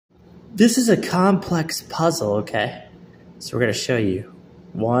This is a complex puzzle, okay? So we're going to show you.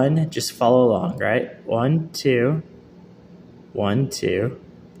 One, just follow along, right? 1, 2, 1, 2,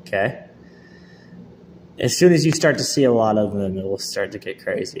 okay? As soon as you start to see a lot of them, it will start to get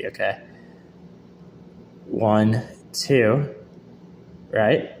crazy, okay? 1, 2,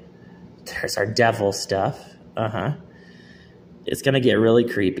 right? There's our devil stuff. It's going to get really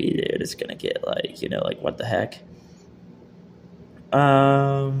creepy, dude. It's going to get like, like what the heck?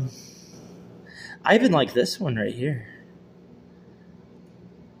 I even like this one right here.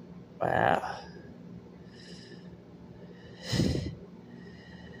 Wow.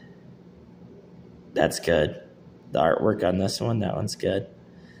 That's good. The artwork on this one, that one's good.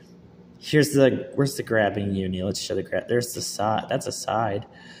 Where's the grabbing uni? Let's show the grab. There's the side. That's a side.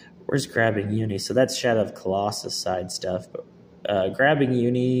 Where's grabbing uni? So that's Shadow of Colossus side stuff. But grabbing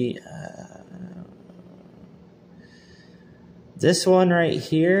uni. This one right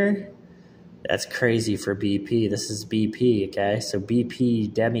here. That's crazy for BP. This is BP, okay? So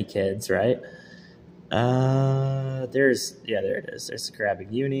BP Demi Kids, right? There it is. There's the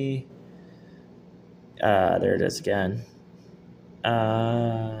grabbing uni. There it is again.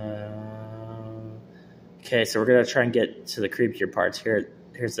 Okay, so we're gonna try and get to the creepier parts here.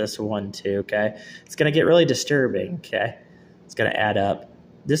 Here's this one too, okay? It's gonna get really disturbing, okay? It's gonna add up.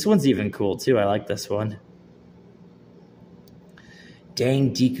 This one's even cool too. I like this one.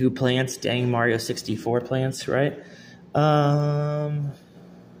 Dang Deku plants, dang Mario 64 plants, right? That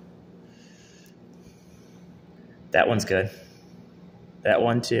one's good. That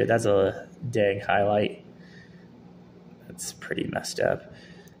one too. That's a dang highlight. That's pretty messed up.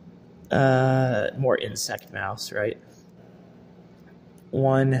 More insect mouse, right?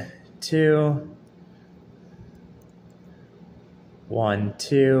 1, 2. 1,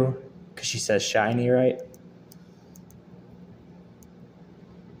 2. Because she says shiny, right?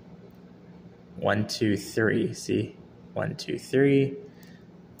 1, 2, 3. See? 1, 2, 3.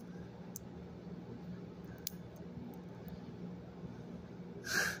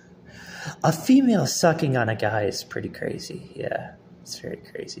 A female sucking on a guy is pretty crazy. Yeah, it's very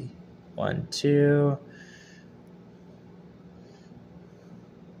crazy. 1, 2.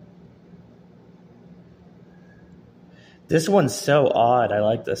 This one's so odd. I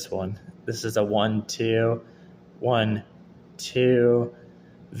like this one. This is a 1, 2. 1, 2.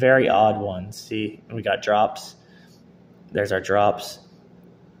 Very odd one. See, we got drops. There's our drops.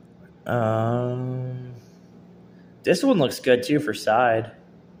 This one looks good too for side.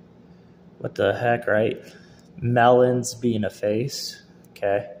 What the heck, right? Melons being a face.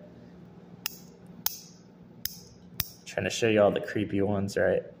 Okay. Trying to show you all the creepy ones,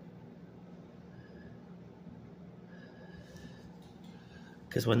 right?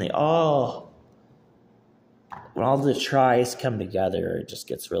 Because when all the tris come together, it just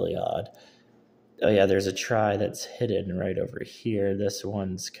gets really odd. Oh yeah, there's a try that's hidden right over here. This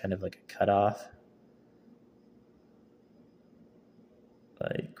one's kind of like a cutoff.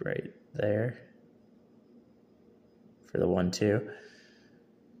 Like right there. For the 1, 2.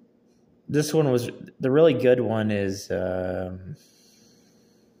 This one was, the really good one is, that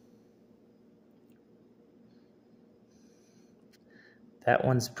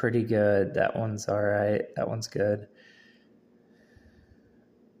one's pretty good. That one's all right. That one's good.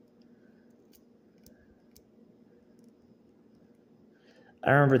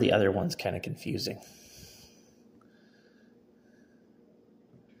 I remember the other one's kind of confusing.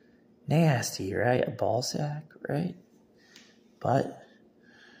 Nasty, right? A ball sack, right? But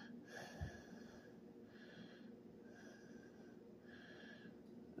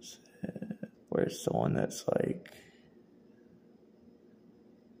where's the one that's like,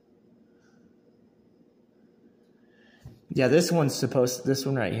 yeah, this one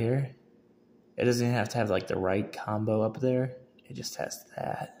right here, it doesn't even have to have like the right combo up there. It just has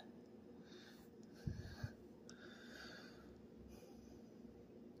that.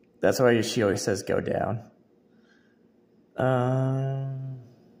 That's why she always says go down.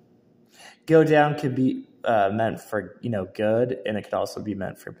 Go down could be meant for, good, and it could also be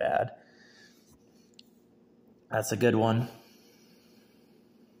meant for bad. That's a good one.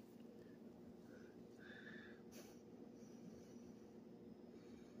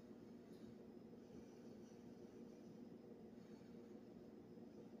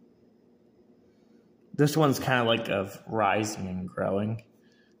 This one's kind of like of rising and growing.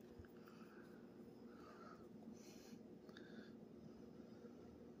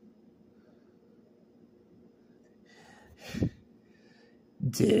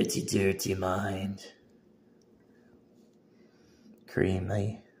 Dirty, dirty mind.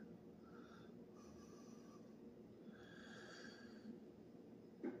 Creamy.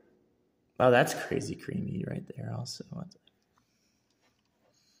 Oh, that's crazy creamy right there also.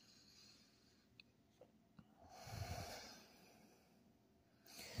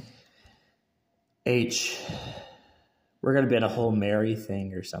 H. We're going to be in a whole Mary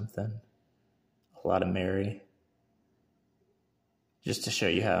thing or something. A lot of Mary. Just to show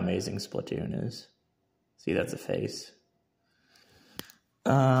you how amazing Splatoon is. See, that's a face.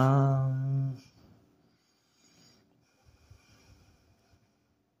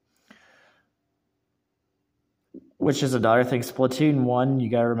 Which is another thing. Splatoon 1, you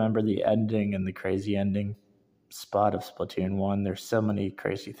gotta remember the ending and the crazy ending spot of Splatoon 1. There's so many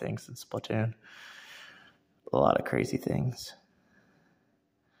crazy things in Splatoon. A lot of crazy things.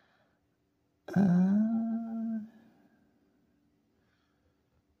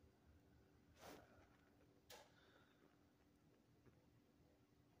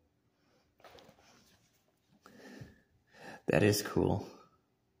 That is cool.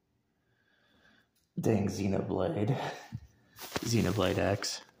 Dang, Xenoblade. Xenoblade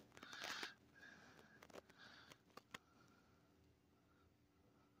X.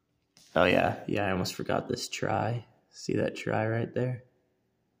 Oh yeah, I almost forgot this tRi. See that tRi right there?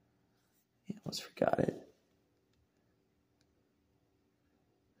 Yeah, almost forgot it.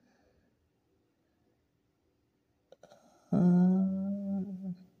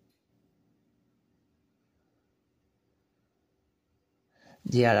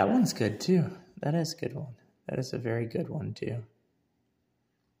 Yeah, that one's good too. That is a good one. That is a very good one too.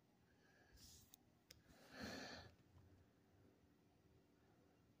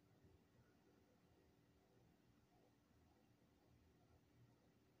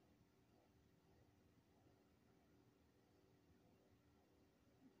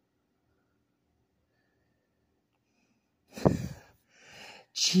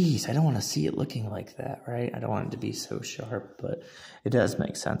 Jeez, I don't want to see it looking like that, right? I don't want it to be so sharp, but it does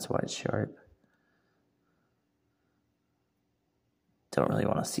make sense why it's sharp. Don't really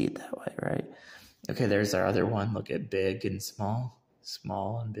want to see it that way, right? Okay, there's our other one. Look at big and small.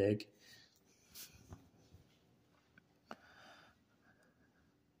 Small and big.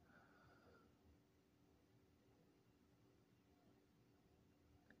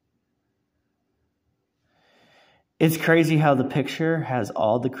 It's crazy how the picture has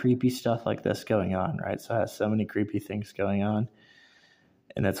all the creepy stuff like this going on, right? So it has so many creepy things going on.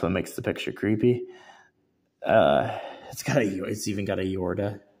 And that's what makes the picture creepy. It's even got a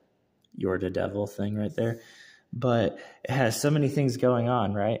Yorda devil thing right there. But it has so many things going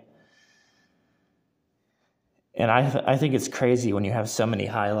on, right? And I think it's crazy when you have so many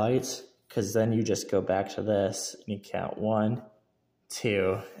highlights, because then you just go back to this and you count 1,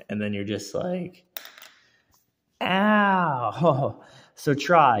 2, and then you're just like, ow. Oh. So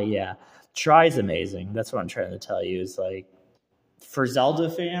tRi, yeah. tRi is amazing. That's what I'm trying to tell you. Is like, for Zelda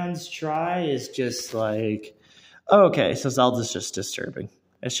fans, tRi is just like, oh, okay, so Zelda's just disturbing.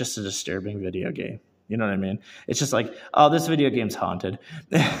 It's just a disturbing video game. You know what I mean? It's just like, oh, this video game's haunted.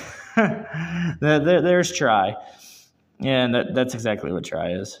 There's tRi. And that's exactly what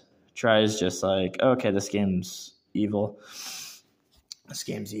tRi is. tRi is just like, okay, this game's evil. This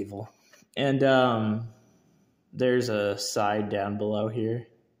game's evil. And there's a side down below here.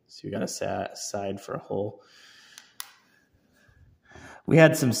 So we got a side for a hole. We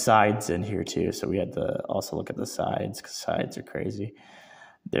had some sides in here too, so we had to also look at the sides, because sides are crazy.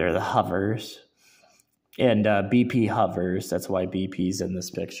 They're the hovers. And BP hovers. That's why BP's in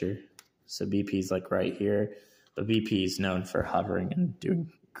this picture. So BP's like right here. But BP is known for hovering and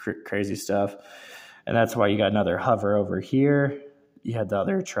doing crazy stuff. And that's why you got another hover over here. You had the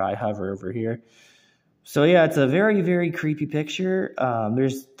other tRi hover over here. So yeah, it's a very, very creepy picture.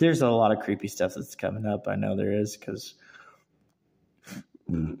 There's a lot of creepy stuff that's coming up. I know there is, because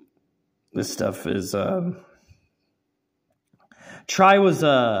this stuff is... tRi was...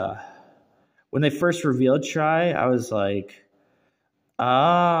 when they first revealed tRi, I was like,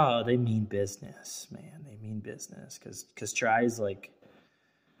 oh, they mean business, man. They mean business, because tRi is like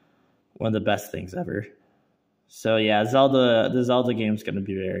one of the best things ever. So yeah, the Zelda game's going to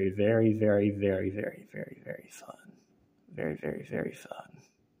be very, very, very, very, very, very, very fun. Very, very, very fun.